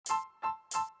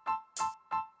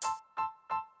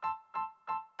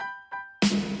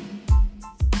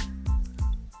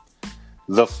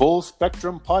The Full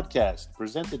Spectrum Podcast,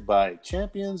 presented by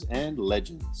Champions and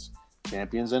Legends.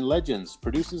 Champions and Legends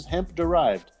produces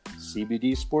hemp-derived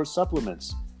CBD sports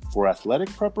supplements for athletic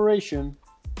preparation,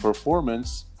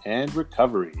 performance, and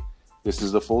recovery. This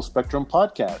is the Full Spectrum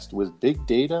Podcast with Big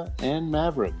Data and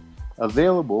Maverick,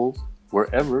 available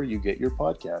wherever you get your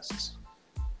podcasts.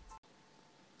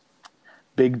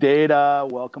 Big Data,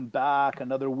 welcome back.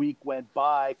 Another week went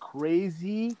by.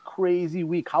 Crazy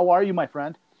week. How are you, my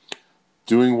friend?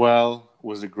 Doing well.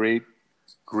 Was a great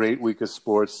week of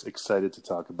sports. Excited to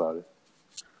talk about it.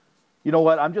 You know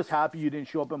what? I'm just happy you didn't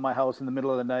show up at my house in the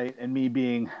middle of the night and me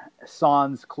being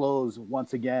sans clothes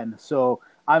once again. So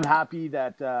I'm happy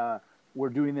that we're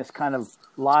doing this kind of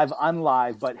live,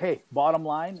 unlive. But hey, bottom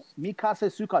line, mi casa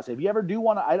su casa. If you ever do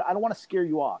want to, I don't want to scare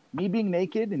you off. Me being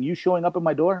naked and you showing up at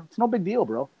my door, it's no big deal,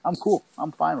 bro. I'm cool.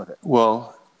 I'm fine with it.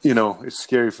 Well, it's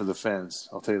scary for the fans.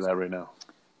 I'll tell you that right now.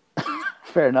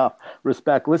 Fair enough.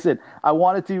 Respect. Listen, I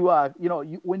wanted to,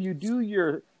 when you do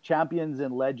your Champions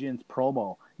and Legends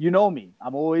promo, you know me.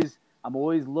 I'm always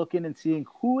looking and seeing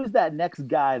who is that next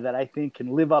guy that I think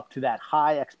can live up to that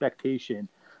high expectation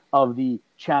of the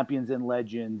Champions and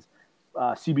Legends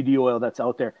CBD oil that's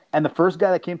out there. And the first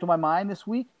guy that came to my mind this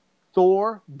week,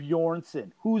 Thor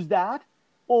Bjornsson. Who's that?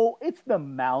 Oh, it's the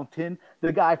Mountain,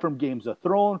 the guy from Games of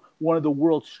Thrones, one of the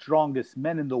world's strongest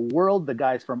men in the world. The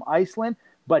guy's from Iceland.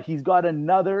 But he's got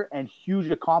another and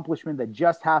huge accomplishment that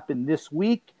just happened this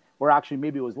week, or actually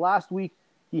maybe it was last week.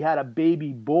 He had a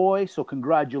baby boy, so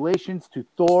congratulations to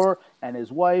Thor and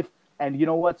his wife. And you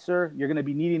know what, sir? You're going to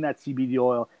be needing that CBD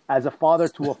oil. As a father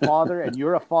to a father, and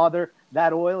you're a father,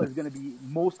 that oil is going to be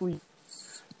mostly...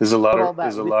 There's a lot of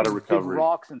recovery. Big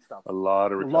rocks and stuff. A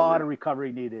lot of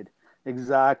recovery needed.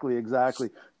 Exactly.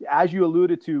 As you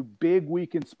alluded to, big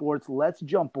week in sports. Let's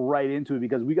jump right into it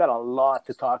because we got a lot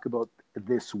to talk about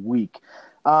this week.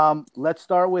 Let's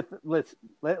start with let's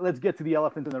get to the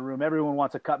elephant in the room. Everyone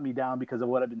wants to cut me down because of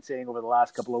what I've been saying over the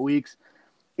last couple of weeks.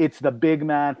 It's the big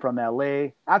man from LA.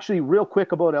 Actually, real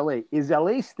quick about LA. Is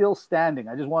LA still standing?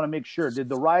 I just want to make sure. Did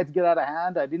the riots get out of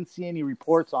hand? I didn't see any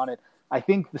reports on it. I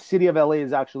think the city of LA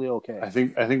is actually okay. I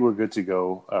think we're good to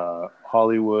go.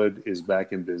 Hollywood is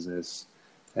back in business,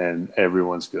 and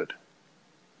everyone's good.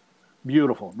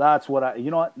 Beautiful. That's what you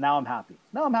know what? Now I'm happy.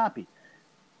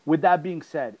 With that being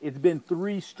said, it's been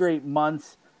 3 straight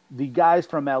months. The guys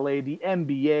from LA, the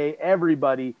NBA,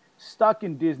 everybody stuck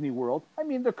in Disney World. I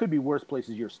mean, there could be worse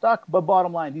places you're stuck, but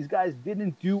bottom line, these guys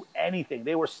didn't do anything.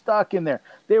 They were stuck in there.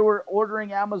 They were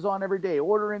ordering Amazon every day,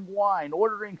 ordering wine,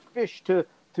 ordering fish to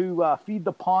feed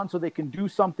the pond so they can do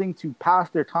something to pass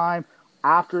their time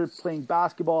after playing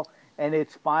basketball. And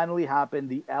it's finally happened.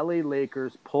 The LA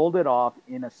Lakers pulled it off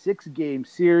in a 6-game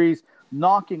series,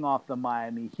 knocking off the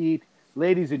Miami Heat.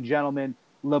 Ladies and gentlemen,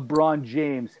 LeBron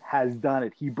James has done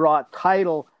it. He brought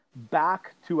title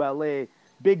back to LA.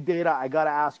 Big Data, I got to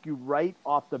ask you right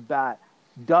off the bat,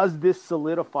 does this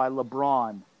solidify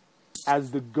LeBron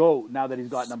as the GOAT now that he's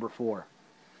got number 4?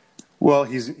 Well,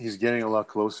 he's getting a lot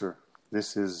closer.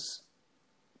 This is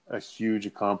a huge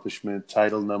accomplishment.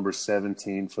 Title number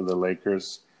 17 for the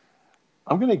Lakers.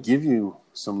 I'm going to give you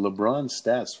some LeBron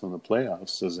stats from the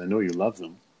playoffs, as I know you love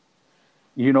them.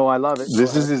 You know I love it.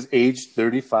 This is his age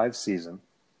 35 season.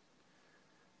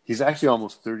 He's actually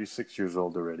almost 36 years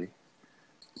old already.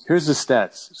 Here's the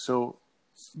stats. So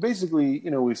basically,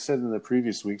 we said in the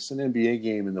previous weeks, an NBA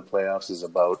game in the playoffs is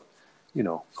about,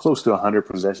 close to 100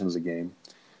 possessions a game.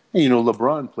 And,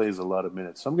 LeBron plays a lot of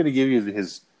minutes. So I'm going to give you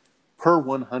his per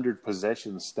 100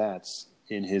 possession stats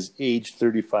in his age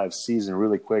 35 season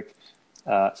really quick.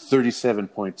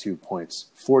 37.2 points,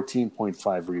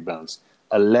 14.5 rebounds,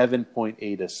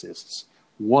 11.8 assists,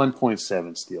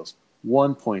 1.7 steals,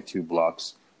 1.2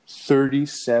 blocks,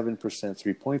 37%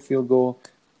 three-point field goal,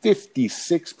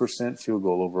 56% field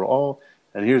goal overall.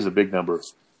 And here's a big number,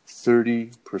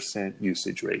 30%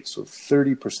 usage rate. So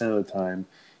 30% of the time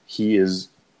he is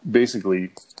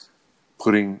basically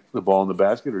putting the ball in the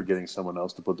basket or getting someone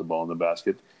else to put the ball in the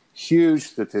basket. Huge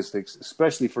statistics,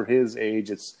 especially for his age.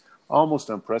 It's almost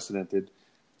unprecedented.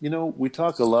 We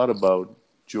talk a lot about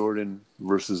Jordan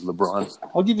versus LeBron.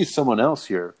 I'll give you someone else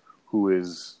here who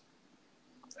is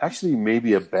actually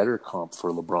maybe a better comp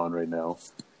for LeBron right now.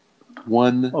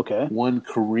 One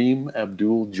Kareem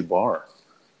Abdul-Jabbar.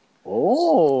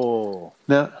 Oh.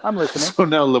 Now, I'm listening. So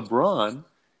now LeBron,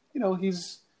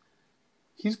 he's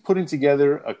putting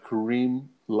together a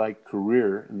Kareem-like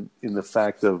career in the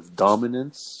fact of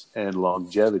dominance and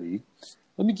longevity.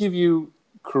 Let me give you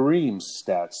Kareem's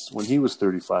stats when he was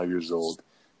 35 years old.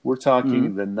 We're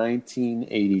talking the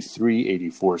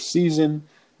 1983-84 season,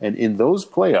 and in those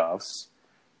playoffs,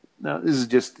 Now, this is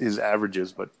just his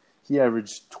averages, but he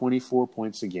averaged 24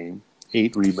 points a game,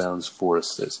 8 rebounds, 4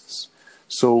 assists.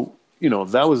 So,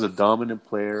 that was a dominant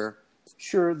player.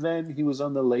 Sure, then he was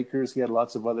on the Lakers. He had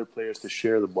lots of other players to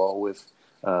share the ball with,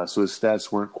 so his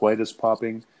stats weren't quite as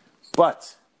popping.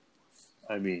 But,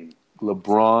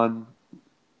 LeBron,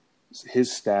 his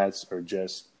stats are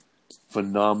just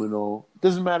phenomenal.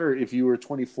 Doesn't matter if you were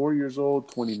 24 years old,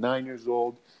 29 years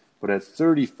old, but at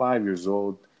 35 years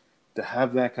old, to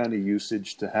have that kind of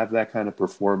usage, to have that kind of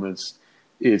performance,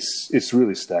 it's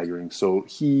really staggering. So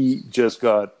he just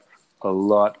got a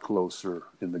lot closer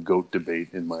in the GOAT debate,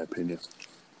 in my opinion.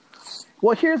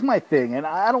 Well, here's my thing, and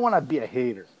I don't want to be a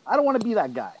hater. I don't want to be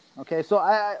that guy. Okay,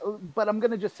 but I'm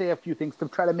going to just say a few things to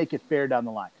try to make it fair down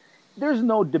the line. There's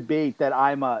no debate that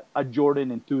I'm a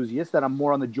Jordan enthusiast, that I'm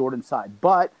more on the Jordan side.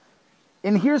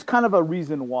 And here's kind of a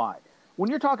reason why. When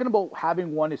you're talking about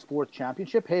having won his 4th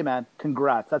championship, hey, man,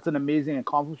 congrats. That's an amazing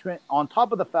accomplishment. On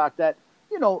top of the fact that,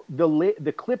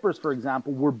 the Clippers, for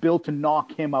example, were built to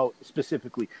knock him out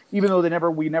specifically. Even though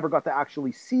we never got to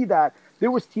actually see that,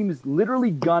 there was teams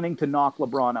literally gunning to knock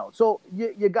LeBron out. So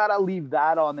you got to leave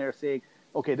that on there saying,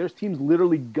 okay, there's teams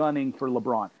literally gunning for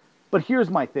LeBron. But here's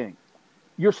my thing.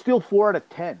 You're still 4 out of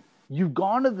 10. You've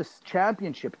gone to this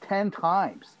championship 10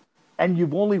 times, and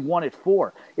you've only won it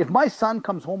 4. If my son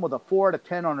comes home with a 4 out of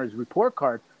 10 on his report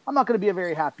card, I'm not going to be a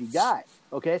very happy guy,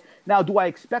 okay? Now, do I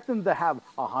expect him to have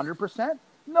 100%?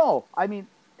 No.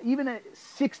 Even at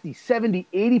 60, 70,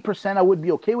 80%, I would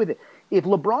be okay with it. If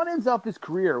LeBron ends up his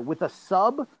career with a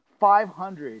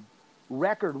sub-500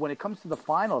 record when it comes to the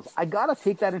finals, I got to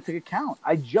take that into account.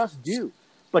 I just do.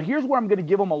 But here's where I'm going to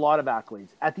give him a lot of accolades.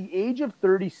 At the age of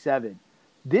 37,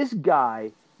 this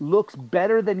guy looks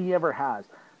better than he ever has.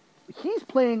 He's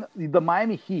playing the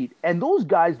Miami Heat, and those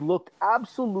guys looked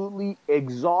absolutely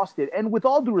exhausted. And with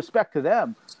all due respect to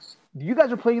them, you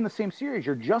guys are playing in the same series.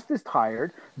 You're just as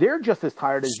tired. They're just as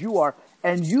tired as you are.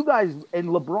 And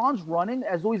LeBron's running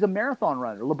as though he's a marathon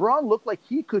runner. LeBron looked like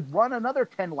he could run another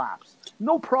 10 laps.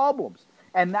 No problems.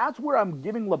 And that's where I'm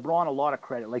giving LeBron a lot of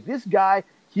credit. Like, this guy,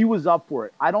 he was up for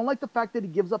it. I don't like the fact that he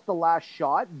gives up the last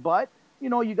shot, but,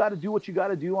 you got to do what you got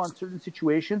to do on certain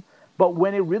situations. But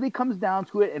when it really comes down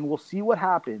to it, and we'll see what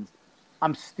happens,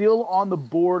 I'm still on the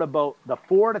board about the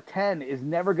 4 to 10 is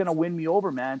never going to win me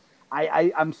over, man.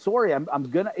 I'm sorry.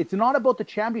 It's not about the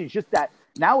champion. It's just that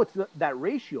now it's that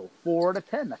ratio, 4 to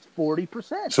 10. That's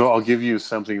 40%. So I'll give you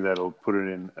something that'll put it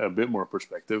in a bit more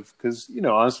perspective. Because,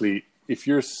 honestly, if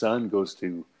your son goes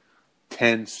to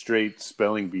 10 straight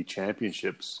spelling bee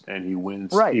championships and he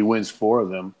wins 4 of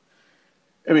them,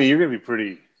 you're going to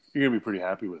be pretty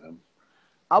happy with him.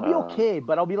 I'll be okay,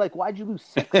 but I'll be like, why'd you lose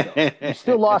 6, though? You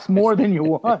still lost more than you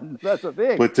won. That's the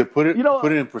thing. But to put it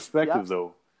in perspective,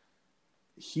 though,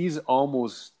 he's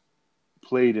almost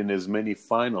played in as many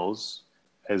finals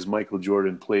as Michael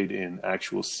Jordan played in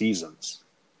actual seasons.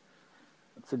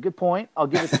 That's a good point. I'll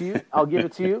give it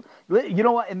to you. You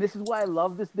know what? And this is why I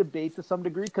love this debate to some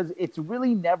degree, because it's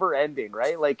really never ending,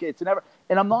 right? Like, it's never.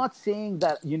 And I'm not saying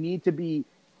that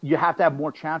you have to have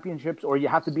more championships or you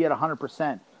have to be at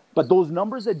 100%. But those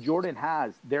numbers that Jordan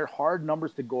has, they're hard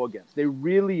numbers to go against. They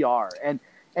really are. And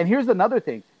here's another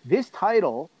thing. This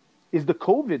title is the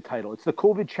COVID title. It's the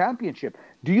COVID championship.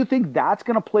 Do you think that's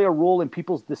going to play a role in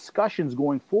people's discussions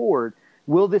going forward?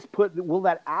 Will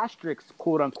that asterisk,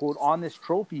 quote unquote, on this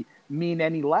trophy mean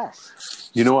any less?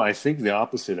 I think the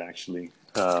opposite, actually.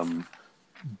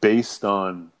 Based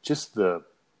on just the,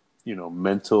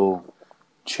 mental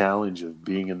challenge of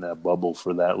being in that bubble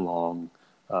for that long.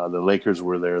 The Lakers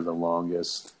were there the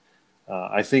longest.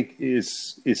 I think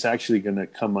it's actually going to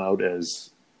come out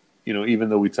as, even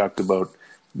though we talked about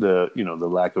the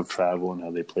lack of travel and how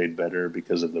they played better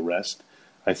because of the rest,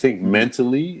 I think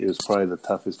mentally it was probably the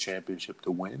toughest championship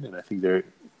to win, and I think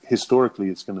historically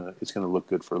it's gonna look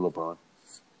good for LeBron.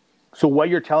 So what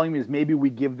you're telling me is maybe we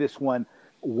give this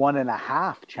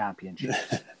 1.5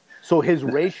 championships. So his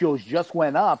ratios just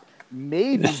went up.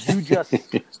 Maybe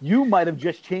you might have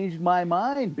just changed my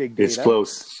mind, Big Data. It's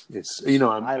close. I'm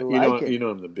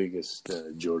the biggest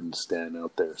Jordan stan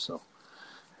out there. So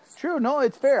true. No,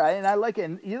 it's fair, and I like it.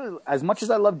 And as much as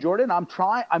I love Jordan, I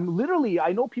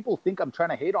know people think I'm trying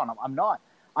to hate on him. I'm not.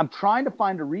 I'm trying to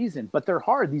find a reason, but they're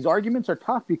hard. These arguments are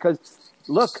tough because,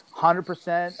 look,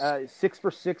 100%, 6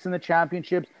 for 6 in the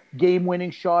championships,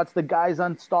 game-winning shots. The guy's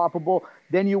unstoppable.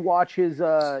 Then you watch his,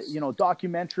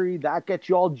 documentary that gets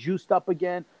you all juiced up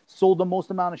again. Sold the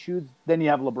most amount of shoes. Then you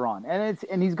have LeBron,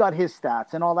 and he's got his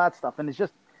stats and all that stuff. And it's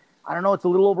just, I don't know. It's a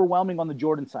little overwhelming on the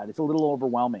Jordan side. It's a little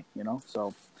overwhelming,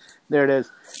 So there it is.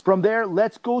 From there,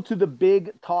 let's go to the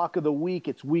big talk of the week.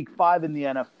 It's week 5 in the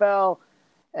NFL.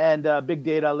 And Big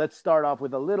Data, let's start off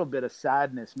with a little bit of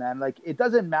sadness, man. Like, it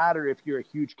doesn't matter if you're a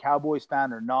huge Cowboys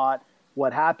fan or not.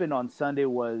 What happened on Sunday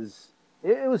was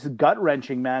it was gut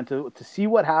wrenching, man. To see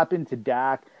what happened to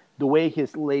Dak, the way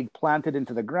his leg planted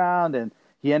into the ground, and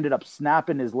he ended up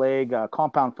snapping his leg,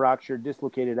 compound fracture,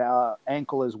 dislocated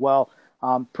ankle as well.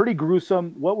 Pretty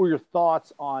gruesome. What were your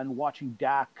thoughts on watching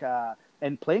Dak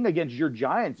and playing against your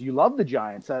Giants? You love the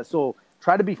Giants, so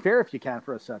try to be fair if you can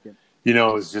for a second. It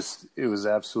was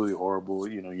absolutely horrible.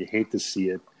 You hate to see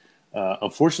it.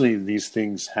 Unfortunately, these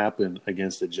things happen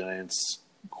against the Giants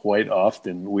quite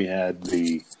often. We had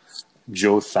the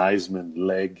Joe Theismann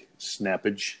leg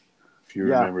snappage, if you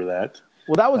remember that.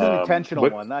 Well, that was an intentional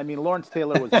one. I mean, Lawrence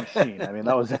Taylor was a machine. I mean,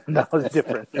 that was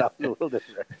different. That was a little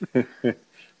different.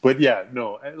 But yeah,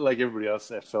 no, like everybody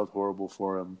else, I felt horrible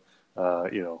for him.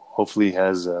 Hopefully he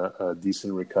has a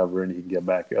decent recovery and he can get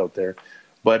back out there.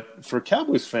 But for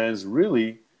Cowboys fans,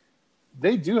 really,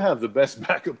 they do have the best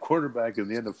backup quarterback in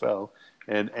the NFL.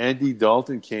 And Andy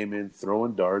Dalton came in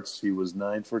throwing darts. He was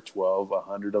 9 for 12,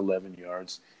 111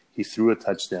 yards. He threw a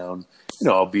touchdown,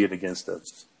 albeit against a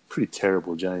pretty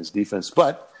terrible Giants defense.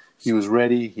 But he was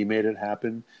ready. He made it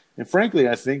happen. And frankly,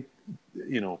 I think,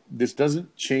 this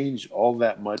doesn't change all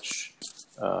that much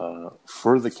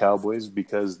for the Cowboys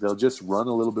because they'll just run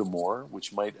a little bit more,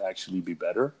 which might actually be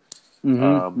better.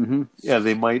 Yeah,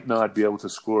 they might not be able to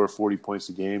score 40 points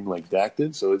a game like Dak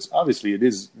did. So it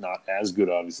is not as good,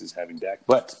 obviously, as having Dak.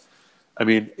 But, I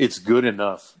mean, it's good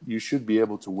enough. You should be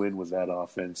able to win with that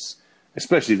offense,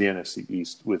 especially the NFC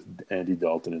East with Andy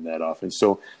Dalton in that offense.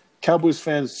 So Cowboys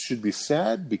fans should be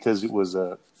sad because it was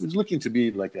looking to be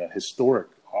like a historic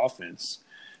offense.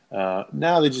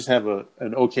 Now they just have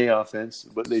an okay offense,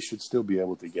 but they should still be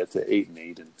able to get to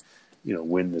 8-8 and,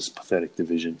 win this pathetic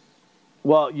division.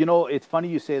 Well, it's funny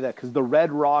you say that because the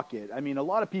Red Rocket, I mean, a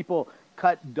lot of people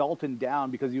cut Dalton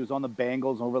down because he was on the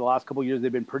Bengals. And over the last couple of years,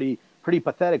 they've been pretty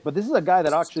pathetic. But this is a guy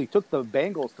that actually took the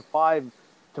Bengals to five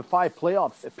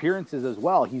playoff appearances as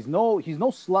well. He's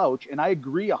no slouch, and I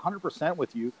agree 100%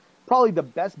 with you. Probably the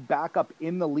best backup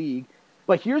in the league.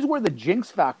 But here's where the jinx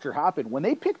factor happened. When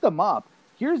they picked him up,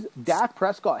 here's Dak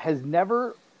Prescott has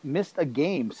never missed a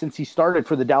game since he started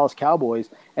for the Dallas Cowboys.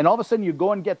 And all of a sudden you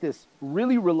go and get this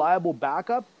really reliable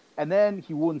backup, and then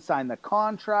he wouldn't sign the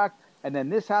contract. And then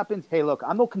this happens. Hey, look,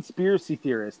 I'm no conspiracy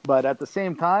theorist, but at the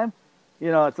same time,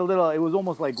 it was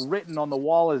almost like written on the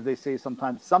wall, as they say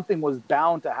sometimes. Something was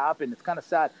bound to happen. It's kind of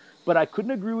sad, but I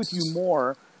couldn't agree with you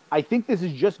more. I think this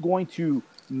is just going to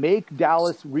make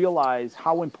Dallas realize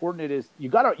how important it is. You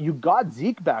got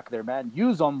Zeke back there, man.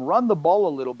 Use him, run the ball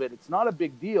a little bit. It's not a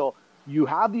big deal. You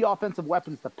have the offensive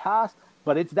weapons to pass,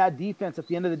 but it's that defense at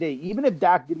the end of the day. Even if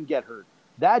Dak didn't get hurt,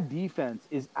 that defense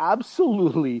is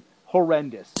absolutely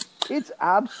horrendous. It's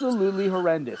absolutely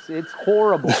horrendous. It's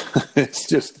horrible. It's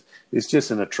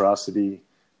just an atrocity.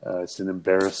 It's an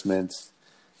embarrassment.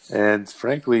 And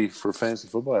frankly, for fantasy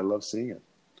football, I love seeing it.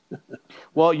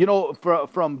 Well,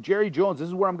 from Jerry Jones, this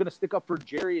is where I'm going to stick up for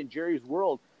Jerry and Jerry's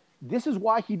world. This is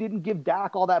why he didn't give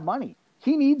Dak all that money.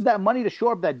 He needs that money to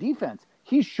shore up that defense.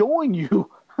 He's showing you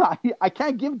I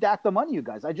can't give Dak the money, you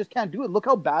guys. I just can't do it. Look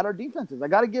how bad our defense is. I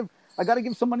gotta give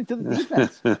some money to the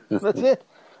defense. That's it.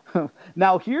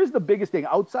 Now here's the biggest thing.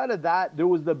 Outside of that, there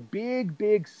was the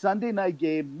big Sunday night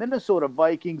game, Minnesota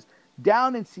Vikings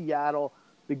down in Seattle.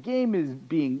 The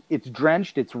game it's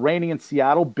drenched. It's raining in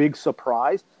Seattle. Big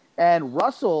surprise. And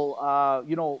Russell,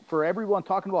 for everyone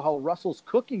talking about how Russell's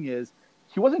cooking is,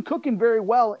 he wasn't cooking very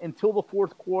well until the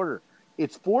fourth quarter.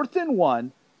 It's 4th and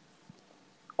 1.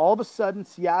 All of a sudden,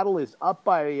 Seattle is up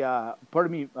by,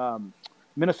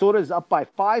 Minnesota is up by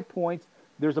 5 points.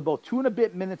 There's about 2 and a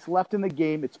bit minutes left in the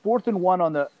game. It's 4th and 1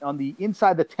 on the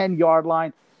inside the 10-yard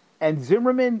line. And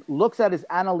Zimmerman looks at his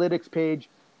analytics page.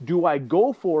 Do I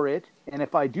go for it? And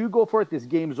if I do go for it, this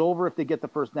game's over if they get the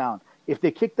first down. If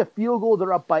they kick the field goal,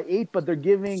 they're up by 8, but they're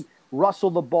giving Russell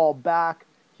the ball back.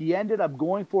 He ended up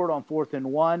going for it on 4th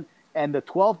and 1. And the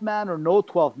 12th man or no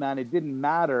 12th man, it didn't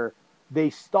matter. They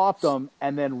stopped him,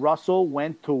 and then Russell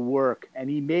went to work, and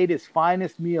he made his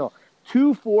finest meal.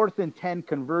 2 4th and 10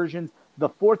 conversions. The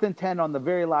 4th and 10 on the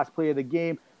very last play of the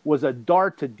game was a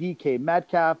dart to DK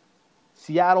Metcalf.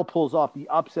 Seattle pulls off the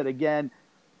upset again.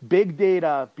 Big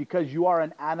Data, because you are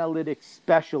an analytics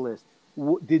specialist,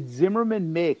 did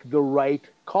Zimmerman make the right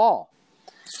call?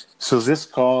 So this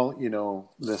call,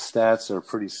 the stats are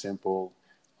pretty simple.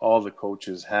 All the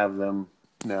coaches have them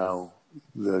now.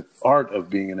 The art of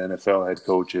being an NFL head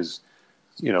coach is,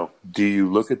 do you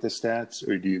look at the stats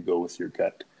or do you go with your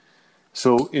gut?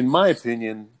 So in my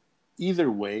opinion,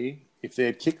 either way, if they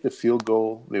had kicked the field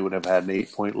goal, they would have had an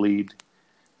 8-point lead.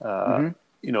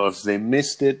 if they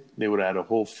missed it, they would have had a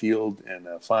whole field and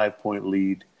a 5-point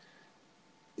lead.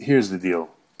 Here's the deal.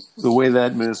 The way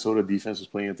that Minnesota defense was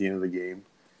playing at the end of the game,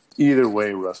 either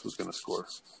way, Russ was going to score.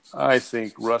 I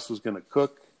think Russ was going to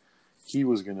cook. He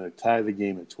was going to tie the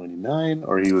game at 29,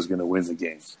 or he was going to win the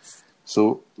game.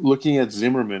 So looking at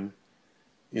Zimmerman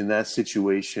in that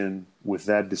situation with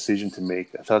that decision to make,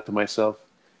 I thought to myself,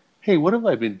 hey, what have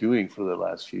I been doing for the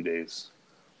last few days?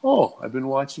 Oh, I've been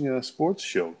watching a sports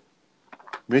show.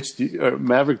 Mitch,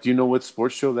 Maverick, do you know what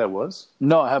sports show that was?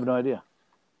 No, I have no idea.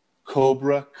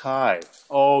 Cobra Kai.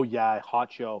 Oh, yeah,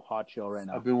 hot show right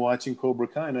now. I've been watching Cobra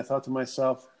Kai, and I thought to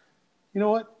myself, you know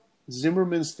what?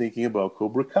 Zimmerman's thinking about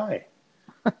Cobra Kai.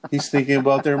 He's thinking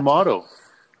about their motto.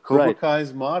 Cobra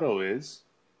Kai's motto is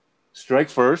strike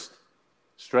first,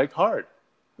 strike hard.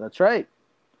 That's right.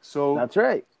 So that's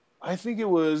right. I think it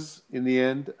was, in the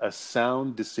end, a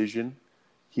sound decision.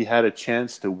 He had a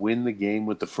chance to win the game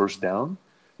with the first down.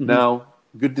 Mm-hmm. Now,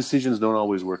 good decisions don't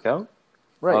always work out.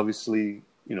 Right. Obviously,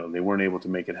 they weren't able to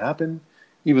make it happen,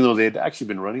 even though they had actually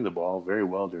been running the ball very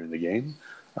well during the game.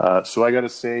 So I got to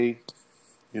say,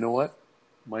 you know what?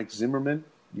 Mike Zimmerman,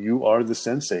 you are the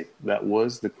sensei. That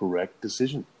was the correct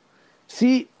decision.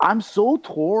 See, I'm so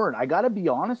torn. I got to be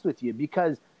honest with you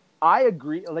because I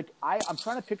agree. Like, I'm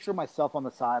trying to picture myself on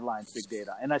the sidelines, Big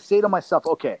Data. And I say to myself,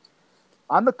 okay,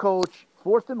 I'm the coach,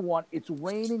 4th and 1. It's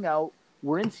raining out.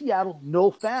 We're in Seattle,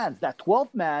 no fans. That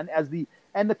 12th man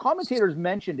and the commentators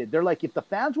mentioned it. They're like, if the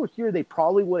fans were here, they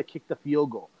probably would have kicked the field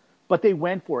goal. But they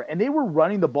went for it. And they were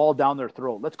running the ball down their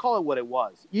throat. Let's call it what it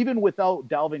was. Even without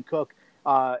Dalvin Cook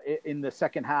in the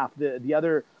second half, the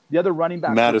other running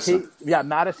back, Madison.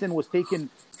 Madison was taking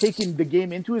the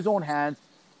game into his own hands.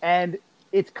 And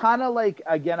it's kind of like,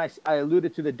 again, I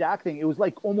alluded to the Dak thing. It was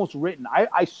like almost written.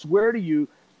 I swear to you,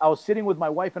 I was sitting with my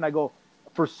wife and I go,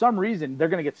 for some reason, they're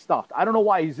going to get stuffed. I don't know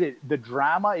why. Is it the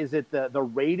drama? Is it the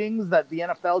ratings that the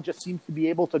NFL just seems to be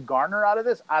able to garner out of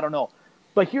this? I don't know.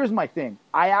 But here's my thing.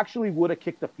 I actually would have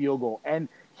kicked the field goal. And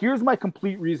here's my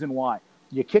complete reason why.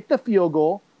 You kick the field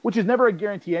goal, which is never a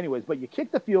guarantee anyways, but you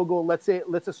kick the field goal. Let's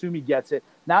assume he gets it.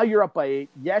 Now you're up by 8.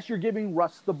 Yes, you're giving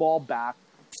Russ the ball back,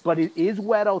 but it is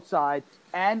wet outside.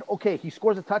 And, okay, he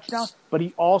scores a touchdown, but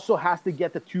he also has to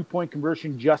get the 2-point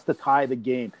conversion just to tie the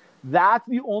game. That's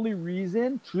the only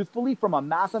reason, truthfully, from a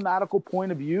mathematical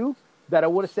point of view, that I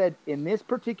would have said, in this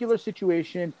particular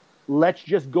situation, let's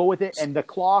just go with it. And the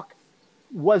clock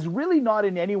was really not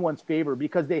in anyone's favor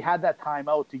because they had that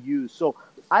timeout to use. So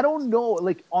I don't know.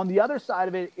 Like, on the other side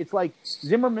of it, it's like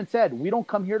Zimmerman said, we don't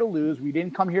come here to lose. We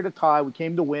didn't come here to tie. We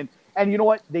came to win. And you know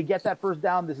what? They get that first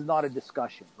down. This is not a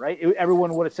discussion, right?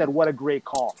 Everyone would have said, what a great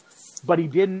call. But he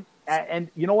didn't. And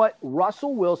you know what?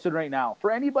 Russell Wilson right now,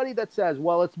 for anybody that says,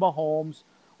 well, it's Mahomes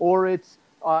or it's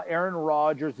Aaron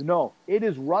Rodgers, no. It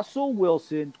is Russell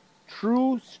Wilson,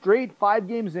 true, straight 5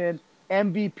 games in,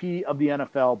 MVP of the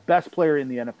NFL, best player in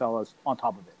the NFL is on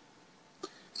top of it.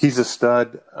 He's a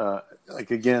stud.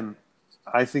 Again,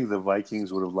 I think the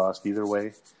Vikings would have lost either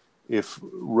way. If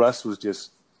Russ was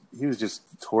just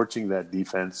torching that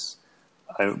defense,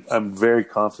 I'm very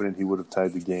confident he would have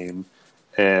tied the game.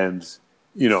 And,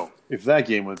 if that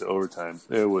game went to overtime,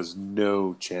 there was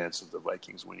no chance of the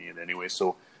Vikings winning it anyway.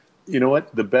 So, you know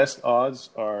what? The best odds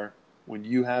are when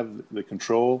you have the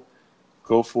control,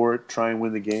 go for it, try and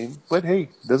win the game. But, hey,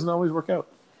 it doesn't always work out.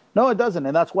 No, it doesn't.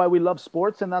 And that's why we love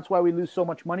sports, and that's why we lose so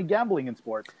much money gambling in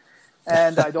sports.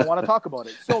 And I don't want to talk about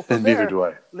it. So from neither do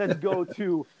I. Let's go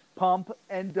to pump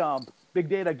and dump. Big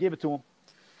Data, give it to him.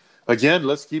 Again,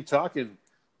 let's keep talking.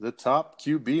 The top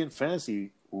QB in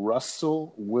fantasy,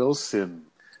 Russell Wilson.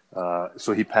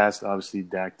 So he passed, obviously,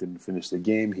 Dak didn't finish the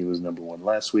game. He was number 1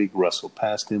 last week. Russell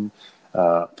passed him.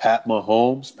 Patrick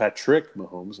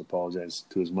Mahomes, apologize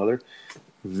to his mother.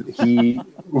 He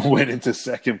went into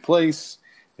second place,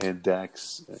 and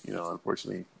Dak's,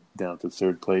 unfortunately, down to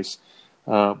third place.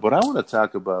 But I want to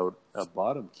talk about a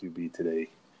bottom QB today.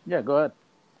 Yeah, go ahead.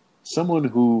 Someone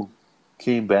who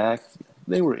came back.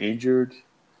 They were injured,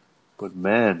 but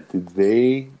man, did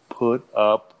they put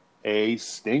up a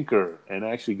stinker and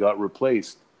actually got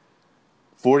replaced.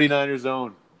 49ers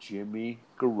own Jimmy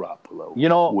Garoppolo.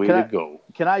 Way to go.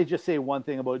 Can I just say one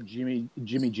thing about Jimmy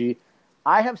G?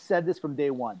 I have said this from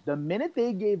day one. The minute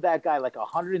they gave that guy like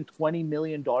 $120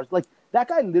 million, like that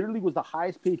guy literally was the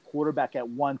highest paid quarterback at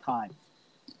one time.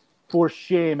 For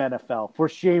shame, NFL. For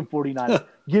shame, 49ers.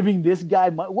 Giving this guy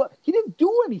money. What? He didn't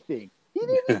do anything. He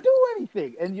didn't do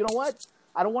anything. And you know what?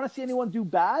 I don't want to see anyone do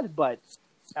bad, but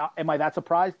am I that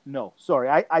surprised? No. Sorry.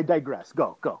 I digress.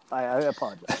 Go. I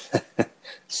apologize.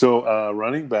 So,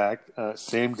 running back,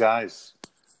 same guys.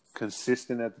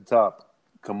 Consistent at the top.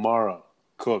 Kamara,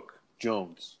 Cook,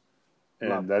 Jones. And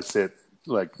Love it. that's it.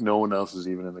 Like, no one else is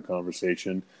even in the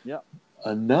conversation. Yeah.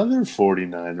 Another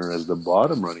 49er as the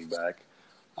bottom running back.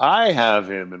 I have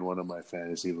him in one of my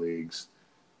fantasy leagues.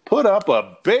 Put up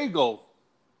a bagel.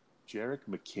 Jerick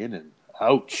McKinnon.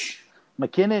 Ouch.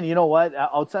 McKinnon, you know what?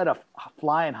 Outside of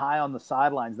flying high on the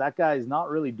sidelines, that guy is not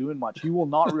really doing much. He will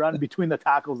not run between the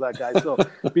tackles, that guy. So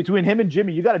between him and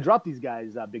Jimmy, you got to drop these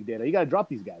guys, Big Data. You got to drop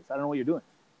these guys. I don't know what you're doing.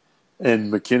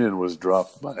 And McKinnon was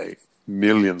dropped by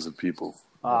millions of people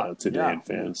today in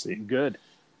fantasy. Good.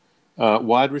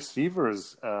 Wide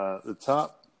receivers, the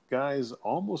top guys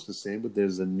almost the same, but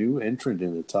there's a new entrant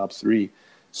in the top three.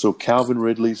 So Calvin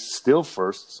Ridley's still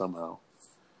first somehow.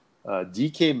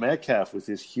 DK Metcalf with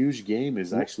his huge game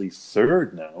is actually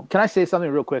third now. Can I say something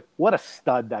real quick? What a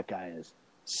stud that guy is.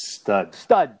 Stud.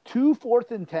 2 4th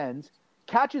and 10s.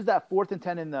 Catches that 4th and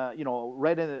 10 in the,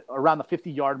 right around the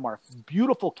 50-yard mark.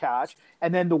 Beautiful catch.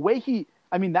 And then the way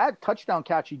that touchdown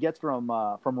catch he gets from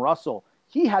Russell,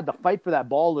 he had to fight for that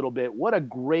ball a little bit. What a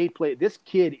great play. This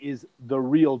kid is the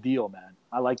real deal, man.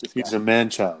 I like this guy. He's a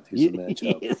man-child. He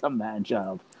is a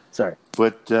man-child. Sorry.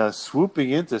 But swooping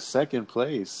into second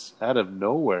place out of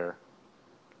nowhere,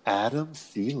 Adam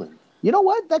Thielen. You know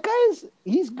what? That guy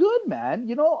he's good, man.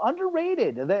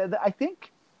 Underrated.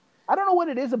 I don't know what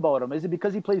it is about him. Is it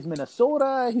because he plays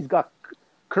Minnesota? He's got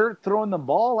Kurt throwing the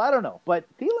ball? I don't know. But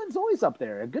Thielen's always up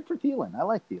there. Good for Thielen. I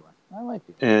like Thielen.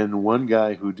 And one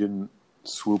guy who didn't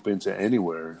swoop into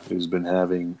anywhere, who's been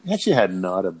actually had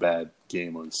not a bad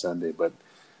game on Sunday, but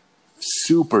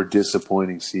super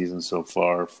disappointing season so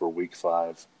far for Week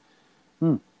 5.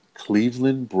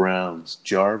 Cleveland Browns,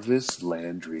 Jarvis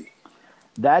Landry.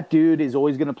 That dude is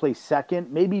always going to play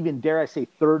second, maybe even, dare I say,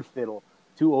 third fiddle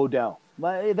to Odell.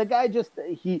 The guy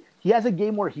he has a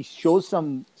game where he shows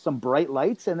some bright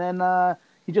lights, and then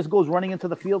he just goes running into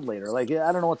the field later. Like,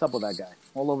 I don't know what's up with that guy.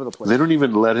 All over the place. They don't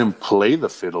even let him play the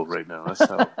fiddle right now.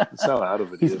 That's how out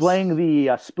of it He's playing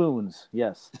the spoons,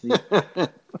 yes.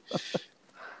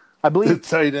 I believe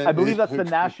that's the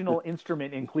national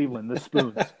instrument in Cleveland, the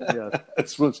spoons. Yeah.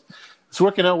 It's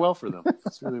working out well for them.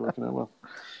 It's really working out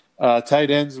well.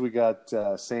 Tight ends, we got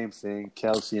same thing,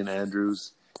 Kelsey and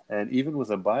Andrews. And even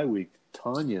with a bye week,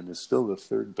 Tanyan is still the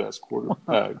third best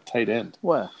tight end.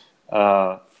 What?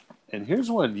 And here's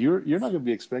one. You're not going to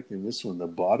be expecting this one, the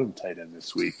bottom tight end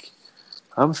this week.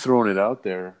 I'm throwing it out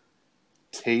there.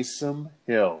 Taysom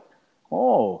Hill.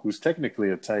 Oh. Who's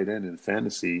technically a tight end in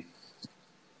fantasy.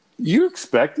 You're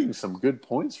expecting some good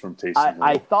points from Taysom Hill.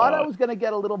 I thought I was going to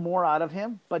get a little more out of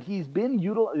him, but he's been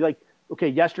utilized.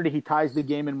 Yesterday he ties the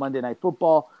game in Monday Night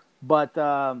Football, but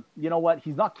you know what?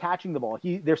 He's not catching the ball.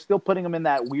 They're still putting him in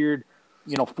that weird,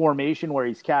 formation where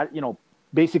he's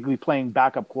basically playing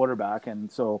backup quarterback,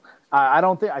 and so I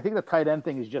think the tight end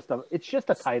thing is just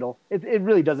a title. It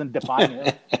really doesn't define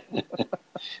him.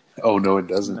 Oh no, it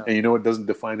doesn't. No. And you know what doesn't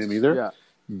define him either? Yeah.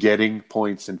 Getting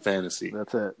points in fantasy.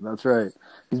 That's it. That's right.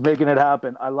 He's making it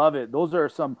happen. I love it. Those are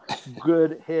some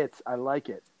good hits. I like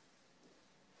it.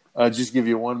 Just give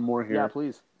you one more here. Yeah,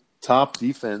 please. Top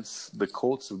defense. The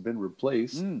Colts have been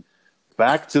replaced.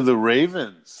 Back to the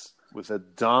Ravens with a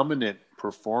dominant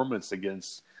performance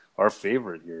against our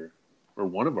favorite here, or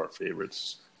one of our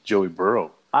favorites, Joey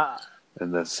Burrow,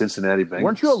 and the Cincinnati Bengals.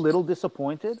 Weren't you a little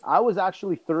disappointed? I was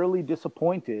actually thoroughly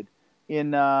disappointed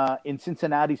in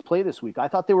Cincinnati's play this week. I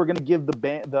thought they were going to give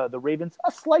the Ravens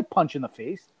a slight punch in the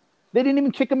face. They didn't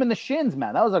even kick them in the shins,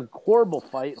 man. That was a horrible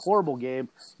fight, horrible game.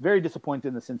 Very disappointed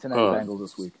in the Cincinnati Bengals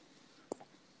this week.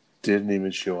 Didn't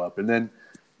even show up. And then,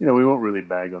 we won't really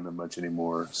bag on them much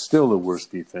anymore. Still the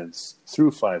worst defense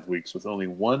through 5 weeks with only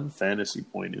one fantasy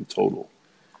point in total.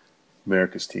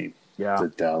 America's team,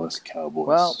 the Dallas Cowboys.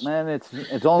 Well, man,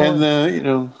 it's only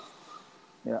and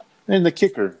and the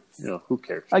kicker. Who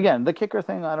cares? Again, the kicker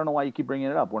thing, I don't know why you keep bringing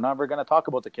it up. We're never going to talk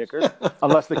about the kickers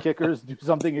unless the kickers do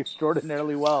something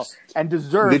extraordinarily well and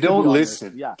deserve. They don't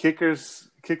listen. Yeah. Kickers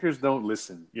don't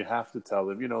listen. You have to tell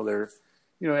them. They're,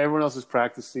 everyone else is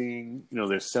practicing.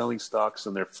 They're selling stocks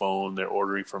on their phone. They're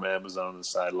ordering from Amazon on the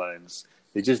sidelines.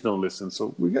 They just don't listen.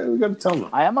 So we got to tell them.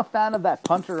 I am a fan of that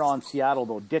punter on Seattle,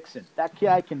 though, Dixon. That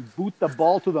guy can boot the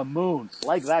ball to the moon.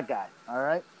 Like that guy. All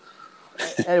right.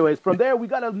 Anyways, from there, we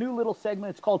got a new little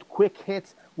segment. It's called Quick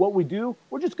Hits. What we do,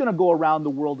 we're just going to go around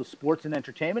the world of sports and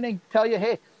entertainment and tell you,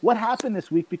 hey, what happened this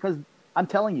week? Because I'm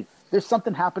telling you, there's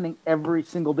something happening every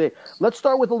single day. Let's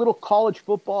start with a little college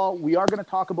football. We are going to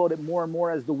talk about it more and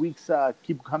more as the weeks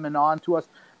keep coming on to us.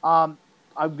 I'm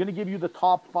going to give you the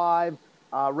top 5.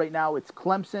 Right now, it's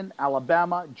Clemson,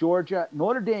 Alabama, Georgia,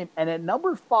 Notre Dame. And at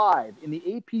number 5 in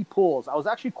the AP polls, I was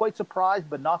actually quite surprised,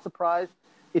 but not surprised.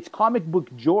 It's Comic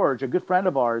Book George, a good friend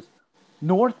of ours,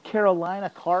 North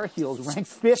Carolina Tar Heels ranked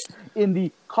 5th in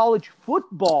the college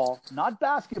football, not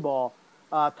basketball,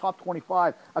 top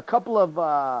 25. A couple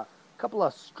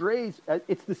of strays.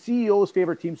 It's the CEO's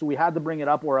favorite team, so we had to bring it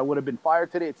up or I would have been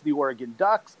fired today. It's the Oregon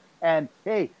Ducks. And,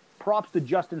 hey, props to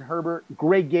Justin Herbert.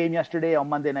 Great game yesterday on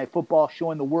Monday Night Football,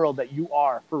 showing the world that you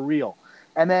are for real.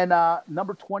 And then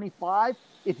number 25,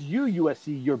 it's you,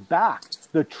 USC. You're back.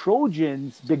 The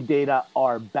Trojans, Big Data,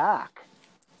 are back.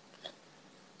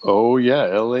 Oh, yeah.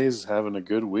 LA's having a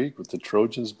good week with the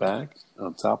Trojans back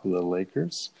on top of the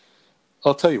Lakers.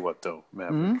 I'll tell you what, though,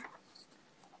 Maverick. Mm-hmm.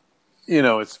 You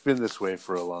know, it's been this way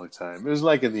for a long time. It was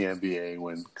like in the NBA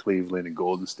when Cleveland and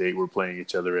Golden State were playing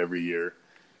each other every year.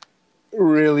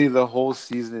 Really, the whole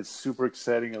season, it's super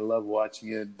exciting. I love watching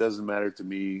it. It doesn't matter to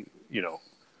me, you know,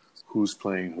 who's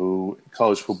playing who.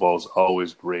 College football is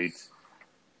always great.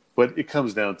 But it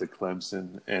comes down to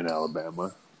Clemson and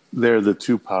Alabama. They're the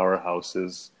two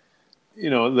powerhouses. You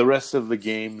know, the rest of the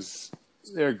games,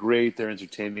 they're great, they're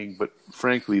entertaining, but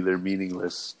frankly, they're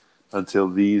meaningless until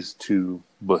these two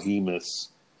behemoths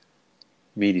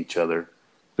meet each other.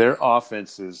 Their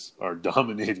offenses are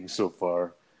dominating so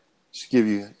far. Just give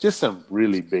you just some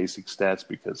really basic stats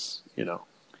because, you know,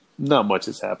 not much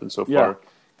has happened so far.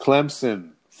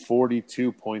 Clemson,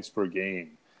 42 points per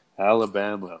game.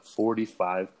 Alabama,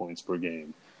 45 points per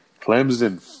game.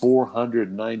 Clemson,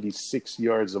 496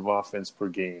 yards of offense per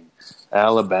game.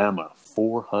 Alabama,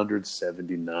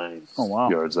 479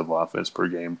 yards of offense per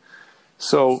game.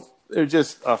 So they're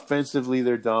just offensively,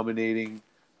 they're dominating.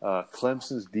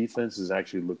 Clemson's defense has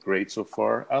actually looked great so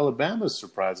far. Alabama's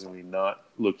surprisingly not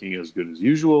looking as good as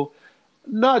usual.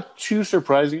 Not too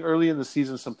surprising. Early in the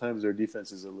season, sometimes their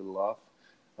defense is a little off.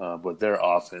 But their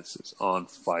offense is on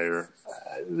fire.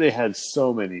 They had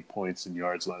so many points and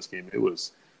yards last game. It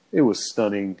was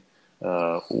stunning.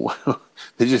 They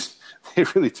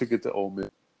really took it to Ole Miss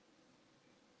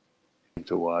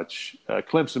to watch.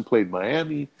 Clemson played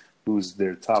Miami, who's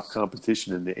their top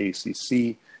competition in the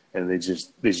ACC, and they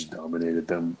just dominated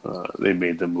them. They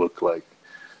made them look like,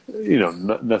 you know,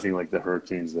 nothing like the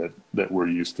Hurricanes that we're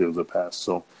used to in the past.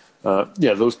 So,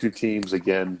 those two teams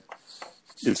again.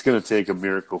 It's going to take a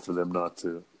miracle for them not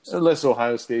to, unless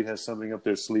Ohio State has something up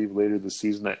their sleeve later this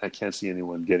season. I can't see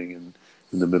anyone getting in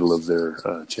the middle of their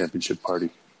championship party.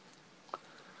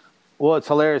 Well, it's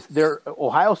hilarious.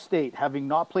 Ohio State, having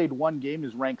not played one game,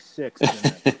 is ranked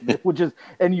 6th, which is,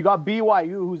 and you got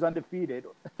BYU, who's undefeated,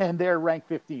 and they're ranked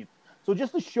 15th. So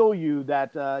just to show you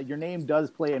that your name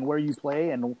does play and where you play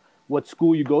and what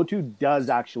school you go to does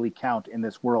actually count in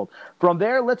this world. From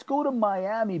there, let's go to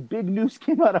Miami. Big news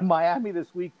came out of Miami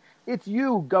this week. It's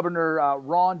you, Governor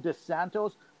Ron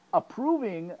DeSantis,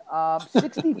 approving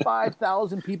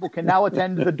 65,000 people can now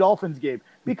attend the Dolphins game.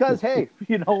 Because, hey,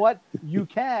 you know what? You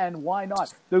can. Why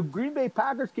not? The Green Bay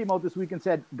Packers came out this week and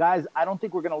said, guys, I don't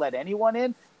think we're going to let anyone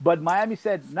in. But Miami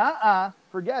said, nah,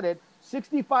 forget it.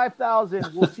 65,000.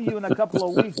 We'll see you in a couple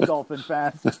of weeks, Dolphin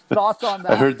fans. Thoughts on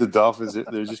that? I heard the Dolphins,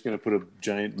 they're just going to put a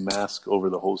giant mask over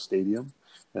the whole stadium,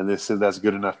 and they said that's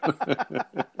good enough.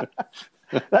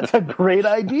 That's a great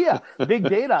idea. Big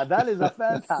Data. That is a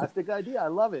fantastic idea. I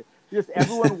love it. Just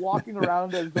everyone walking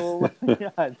around as though,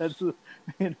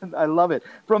 I love it.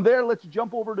 From there, let's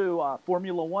jump over to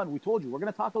Formula One. We told you we're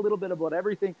going to talk a little bit about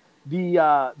everything.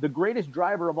 The greatest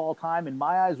driver of all time, in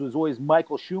my eyes, was always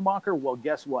Michael Schumacher. Well,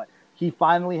 guess what? He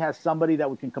finally has somebody that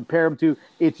we can compare him to.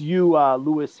 It's you,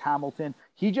 Lewis Hamilton.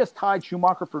 He just tied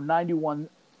Schumacher for 91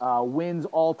 wins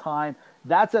all time.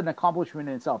 That's an accomplishment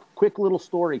in itself. Quick little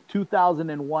story.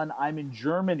 2001, I'm in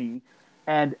Germany,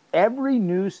 and every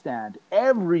newsstand,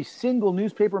 every single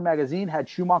newspaper magazine had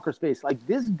Schumacher's face. Like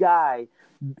this guy,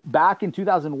 back in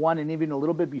 2001 and even a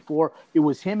little bit before, it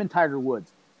was him and Tiger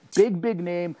Woods. Big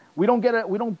name. We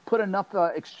don't put enough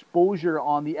exposure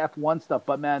on the F1 stuff,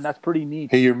 but man, that's pretty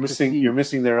neat. Hey, you're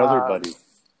missing their other buddy.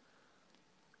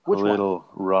 Which little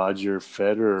one? Roger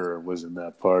Federer was in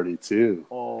that party too.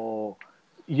 Oh,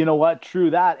 you know what? True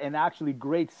that. And actually,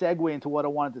 great segue into what I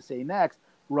wanted to say next.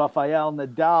 Rafael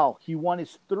Nadal. He won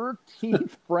his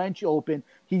 13th French Open.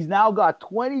 He's now got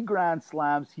 20 Grand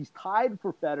Slams. He's tied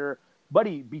for Federer.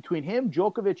 Buddy, between him,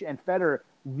 Djokovic, and Federer,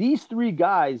 these three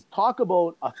guys, talk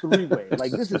about a three-way.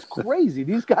 Like, this is crazy.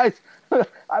 These guys,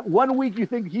 one week you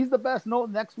think he's the best. No,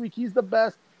 next week he's the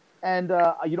best. And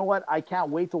you know what? I can't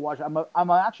wait to watch.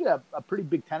 I'm actually a pretty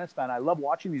big tennis fan. I love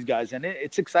watching these guys, and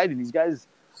it's exciting. These guys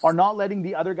are not letting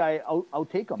the other guy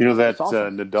outtake them. You know that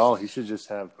awesome. Nadal, he should just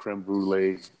have creme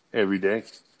brulee every day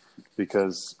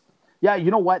because... Yeah,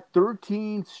 you know what?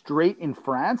 13 straight in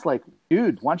France? Like,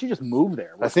 dude, why don't you just move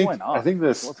there? What's going on? I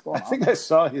think I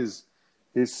saw his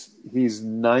He's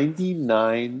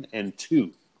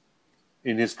 99-2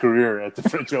 in his career at the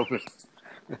French Open.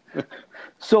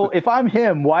 So if I'm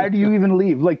him, why do you even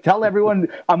leave? Like, tell everyone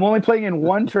I'm only playing in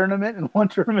one tournament and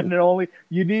only.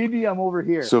 You need me, I'm over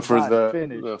here. So for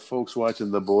Done. the folks watching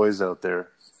the boys out there,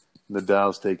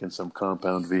 Nadal's taking some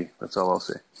compound V. That's all I'll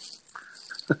say.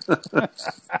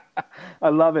 I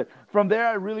love it. From there,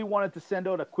 I really wanted to send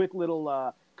out a quick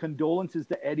little condolences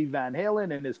to Eddie Van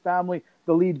Halen and his family.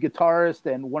 The lead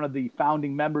guitarist and one of the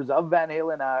founding members of Van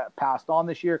Halen passed on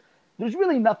this year. There's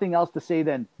really nothing else to say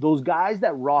than those guys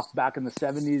that rocked back in the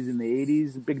 70s and the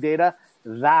 80s, Big Data,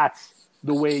 that's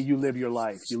the way you live your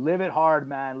life. You live it hard,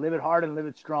 man. Live it hard and live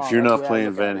it strong. If you're not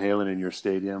playing Van Halen in your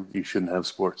stadium, you shouldn't have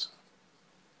sports.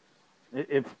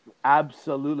 If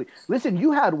absolutely. Listen,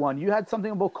 you had one. You had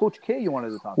something about Coach K you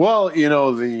wanted to talk about. Well, you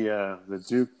know, the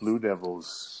Duke Blue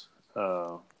Devils,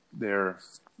 they're,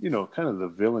 you know, kind of the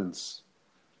villains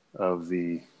of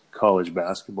the college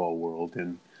basketball world.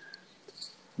 And,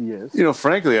 yes, you know,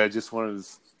 frankly, I just wanted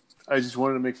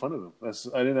to make fun of them.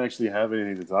 I didn't actually have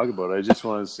anything to talk about. I just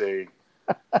wanted to say,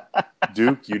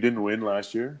 Duke, you didn't win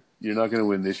last year. You're not going to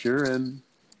win this year, and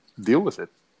deal with it.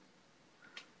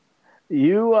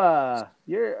 You're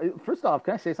first off,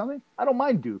 can I say something? I don't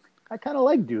mind Duke. I kind of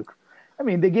like Duke. I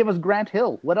mean, they gave us Grant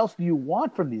Hill. What else do you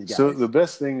want from these guys? So the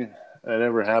best thing that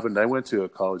ever happened, I went to a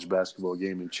college basketball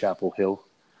game in Chapel Hill.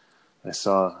 I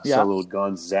saw a little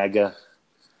Gonzaga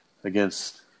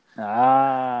against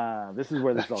this is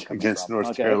where this all comes against from.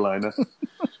 North Carolina.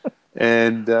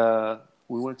 And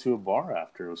we went to a bar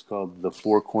after. It was called the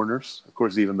Four Corners. Of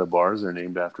course, even the bars are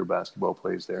named after basketball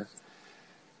plays there.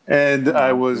 And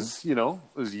I was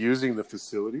using the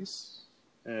facilities,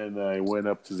 and I went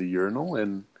up to the urinal,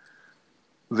 and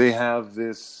they have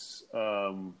this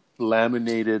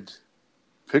laminated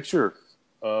picture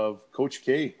of Coach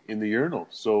K in the urinal.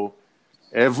 So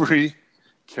every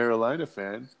Carolina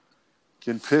fan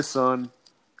can piss on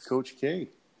Coach K.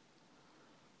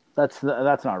 That's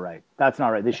not right. That's not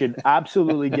right. They should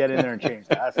absolutely get in there and change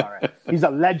that. That's not right. He's a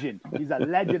legend.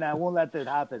 I won't let that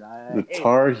happen. The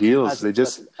Tar Heels, they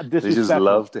just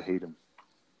love to hate him.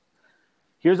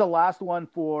 Here's a last one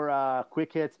for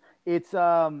quick hits. It's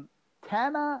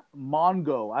Tana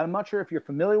Mongo. I'm not sure if you're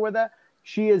familiar with that.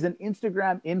 She is an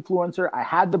Instagram influencer. I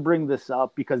had to bring this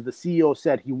up because the CEO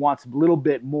said he wants a little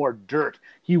bit more dirt.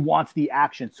 He wants the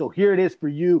action. So here it is for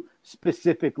you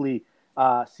specifically,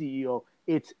 CEO.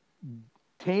 It's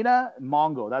Tana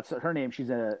Mongo. That's her name. She's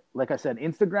like I said,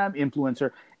 Instagram influencer.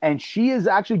 And she is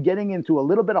actually getting into a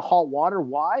little bit of hot water.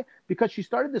 Why? Because she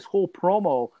started this whole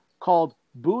promo called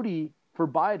Booty for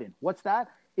Biden. What's that?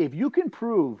 If you can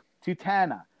prove to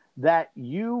Tana that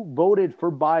you voted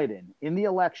for Biden in the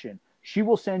election, she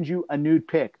will send you a nude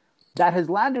pic. That has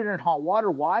landed her in hot water.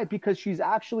 Why? Because she's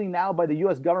actually now by the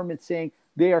U.S. government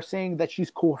they are saying that she's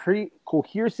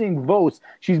coercing votes.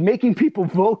 She's making people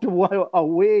vote a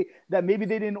way that maybe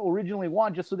they didn't originally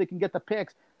want just so they can get the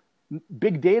pics.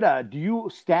 Big Data, do you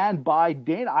stand by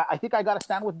Dana? I think I got to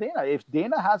stand with Dana. If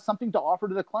Dana has something to offer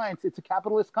to the clients, it's a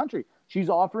capitalist country. She's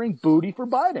offering booty for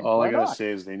Biden. All I got to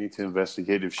say is they need to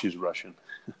investigate if she's Russian.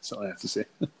 That's all I have to say.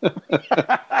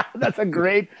 That's a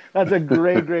great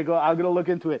goal. I'm going to look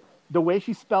into it. The way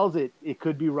she spells it, it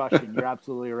could be Russian. You're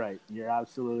absolutely right.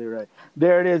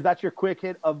 There it is. That's your quick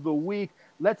hit of the week.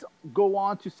 Let's go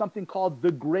on to something called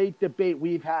The Great Debate.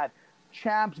 We've had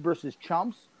champs versus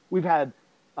chumps. We've had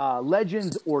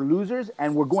legends or losers,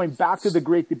 and we're going back to The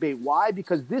Great Debate. Why?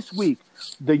 Because this week,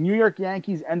 the New York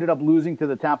Yankees ended up losing to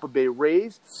the Tampa Bay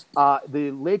Rays.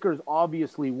 The Lakers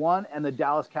obviously won, and the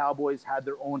Dallas Cowboys had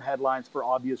their own headlines for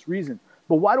obvious reasons.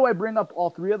 But why do I bring up all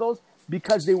three of those?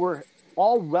 Because they were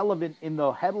all relevant in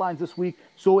the headlines this week.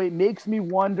 So it makes me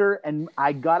wonder, and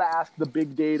I got to ask the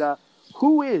Big Data,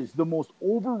 who is the most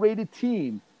overrated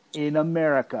team in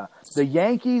America? The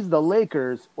Yankees, the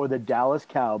Lakers, or the Dallas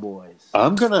Cowboys?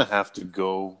 I'm going to have to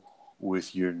go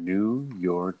with your New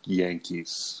York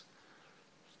Yankees.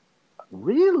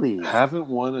 Really? Haven't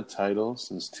won a title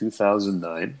since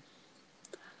 2009.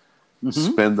 Mm-hmm.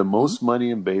 Spend the most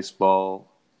money in baseball,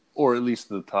 or at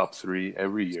least in the top three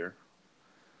every year.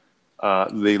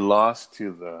 They lost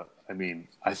to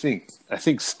I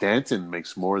think Stanton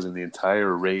makes more than the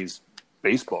entire Rays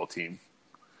baseball team.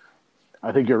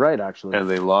 I think you're right, actually. And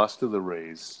they lost to the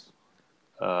Rays.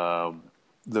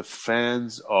 The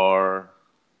fans are,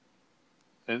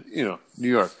 and New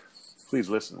York, please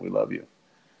listen, we love you.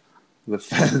 The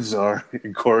fans are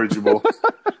incorrigible.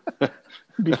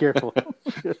 Be careful.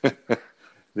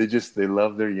 They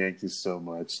love their Yankees so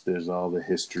much. There's all the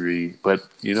history, but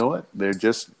you know what? They're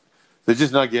just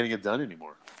not getting it done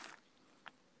anymore.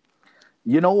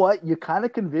 You know what? You kind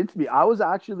of convinced me. I was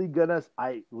actually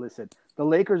listen. The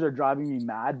Lakers are driving me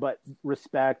mad, but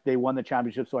respect. They won the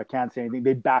championship, so I can't say anything.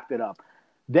 They backed it up.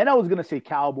 Then I was gonna say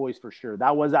Cowboys for sure.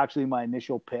 That was actually my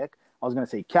initial pick. I was gonna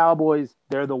say Cowboys.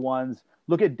 They're the ones.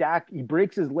 Look at Dak. He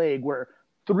breaks his leg. Where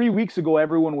 3 weeks ago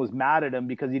everyone was mad at him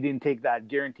because he didn't take that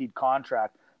guaranteed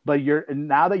contract. But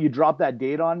now that you drop that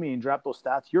date on me and drop those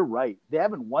stats, you're right. They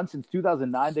haven't won since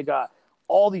 2009. They got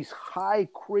all these high,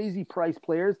 crazy price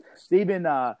players. They've been,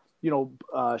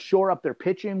 shore up their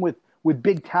pitching with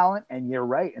big talent, and you're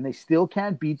right. And they still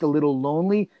can't beat the little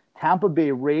lonely Tampa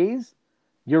Bay Rays.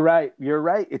 You're right.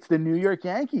 It's the New York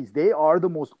Yankees. They are the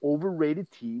most overrated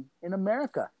team in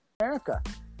America.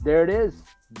 There it is.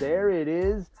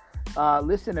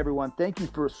 Listen, everyone, thank you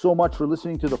so much for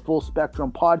listening to the Full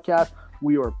Spectrum podcast.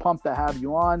 We are pumped to have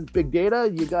you on. Big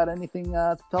Data, you got anything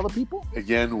to tell the people?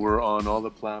 Again, we're on all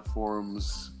the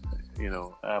platforms,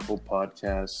 Apple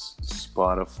Podcasts,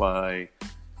 Spotify,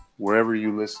 wherever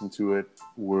you listen to it,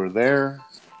 we're there.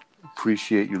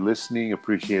 Appreciate you listening,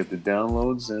 appreciate the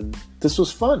downloads, and this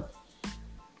was fun.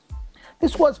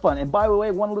 And by the way,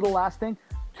 one little last thing.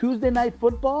 Tuesday Night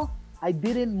Football, I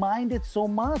didn't mind it so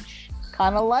much.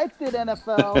 Kind of liked it,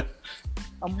 NFL.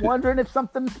 I'm wondering if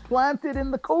something's planted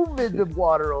in the COVID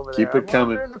water over there. Keep it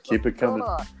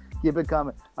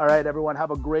coming. All right, everyone, have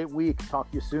a great week.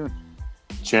 Talk to you soon.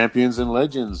 Champions and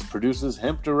Legends produces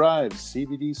hemp-derived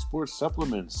CBD sports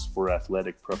supplements for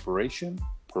athletic preparation,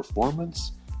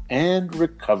 performance, and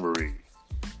recovery.